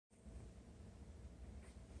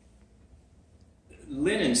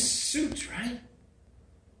linen suits, right?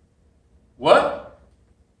 What?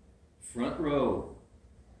 Front row.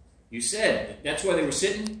 You said that's where they were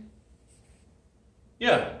sitting?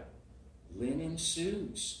 Yeah. Linen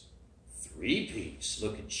suits. Three-piece,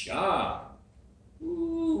 looking sharp.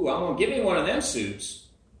 Ooh, I'm gonna give me one of them suits.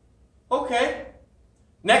 Okay.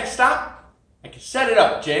 Next stop, I can set it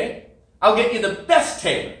up, Jay. I'll get you the best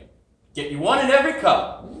tailor. Get you one in every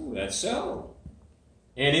color. Ooh, that's so.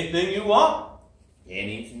 Anything you want.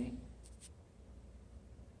 Anything?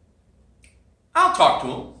 I'll talk to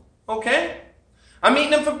him, okay? I'm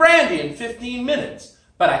meeting him for brandy in 15 minutes.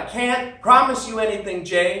 But I can't promise you anything,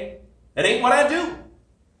 Jay. It ain't what I do.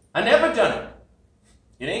 I never done it.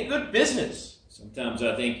 It ain't good business. Sometimes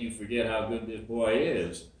I think you forget how good this boy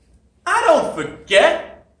is. I don't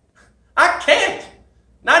forget. I can't.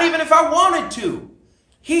 Not even if I wanted to.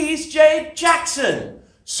 He's Jay Jackson.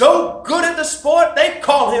 So good at the sport, they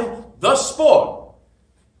call him the Sport.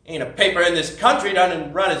 Ain't a paper in this country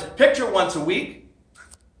doesn't run his picture once a week.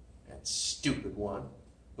 That stupid one.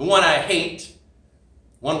 The one I hate.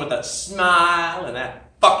 One with a smile and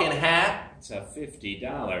that fucking hat. It's a $50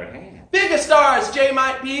 hat. Big a star as Jay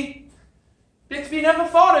might be, Bixby never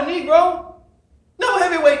fought a Negro. No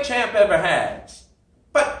heavyweight champ ever has.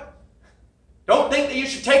 But don't think that you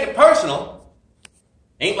should take it personal.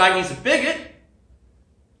 Ain't like he's a bigot.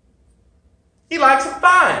 He likes him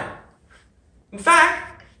fine. In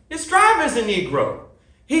fact, his driver's a Negro.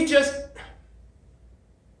 He just...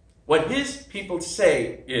 What his people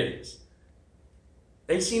say is,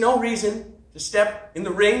 they see no reason to step in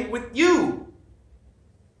the ring with you.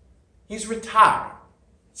 He's retired.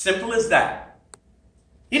 Simple as that.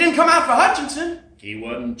 He didn't come out for Hutchinson. He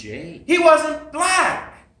wasn't Jay. He wasn't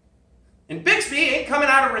black. And Bixby ain't coming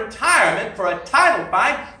out of retirement for a title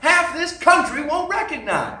fight half this country won't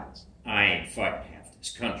recognize. I ain't fighting half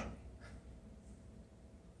this country.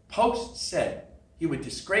 Post said he would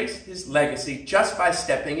disgrace his legacy just by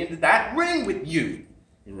stepping into that ring with you.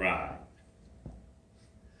 Right.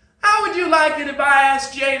 How would you like it if I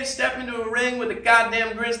asked Jay to step into a ring with a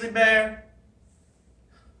goddamn grizzly bear?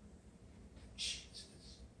 Jesus.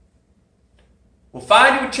 We'll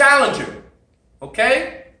find you a challenger,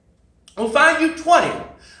 okay? We'll find you 20.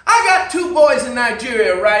 I got 2 boys in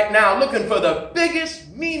Nigeria right now looking for the biggest,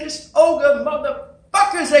 meanest ogre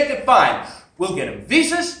motherfuckers they could find. We'll get them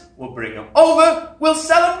visas, we'll bring them over, we'll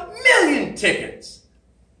sell 1,000,000 tickets.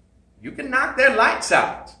 You can knock their lights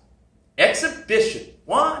out. Exhibition.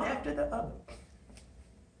 One after the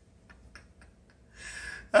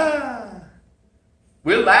other.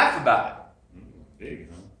 We'll laugh about it. Big.